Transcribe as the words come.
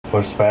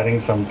for sparing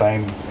some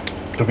time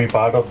to be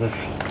part of this,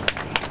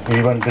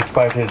 even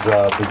despite his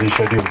busy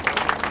schedule.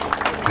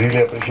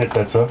 Really appreciate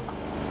that, sir.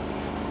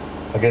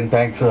 Again,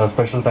 thanks,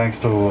 special thanks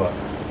to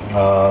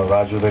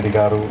Raju Reddy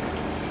Garu,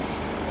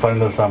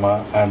 Faninder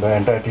Sama, and the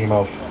entire team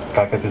of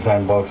Kakatiya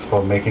Sandbox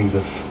for making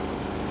this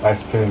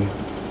ice film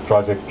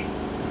project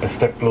a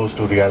step close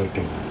to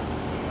reality.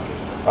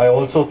 I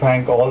also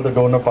thank all the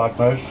donor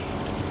partners,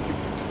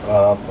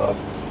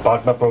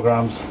 partner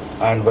programs,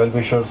 and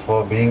well-wishers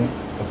for being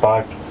a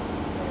part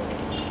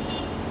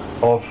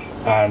of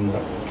and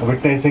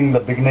witnessing the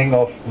beginning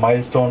of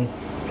milestone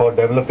for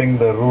developing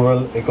the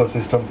rural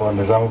ecosystem for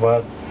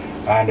Nizamabad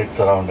and its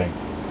surrounding.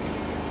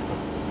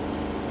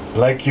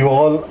 Like you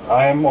all,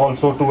 I am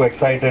also too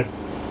excited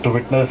to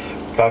witness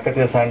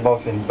Kakatiya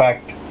Sandbox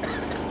impact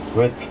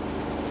with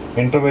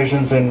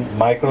interventions in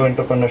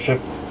micro-entrepreneurship,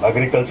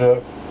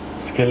 agriculture,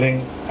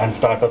 skilling and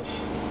startups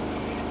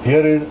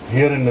here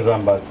in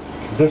Nizamabad.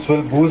 This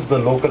will boost the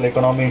local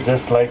economy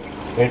just like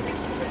it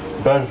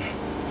does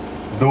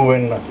do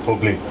in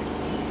Hubli.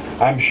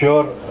 I'm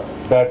sure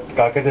that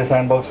Kakatiya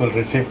Sandbox will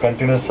receive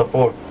continuous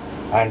support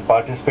and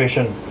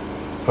participation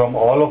from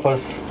all of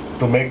us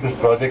to make this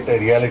project a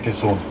reality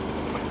soon.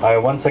 I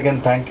once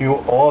again thank you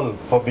all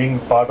for being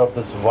part of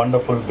this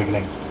wonderful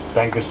beginning.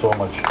 Thank you so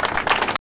much.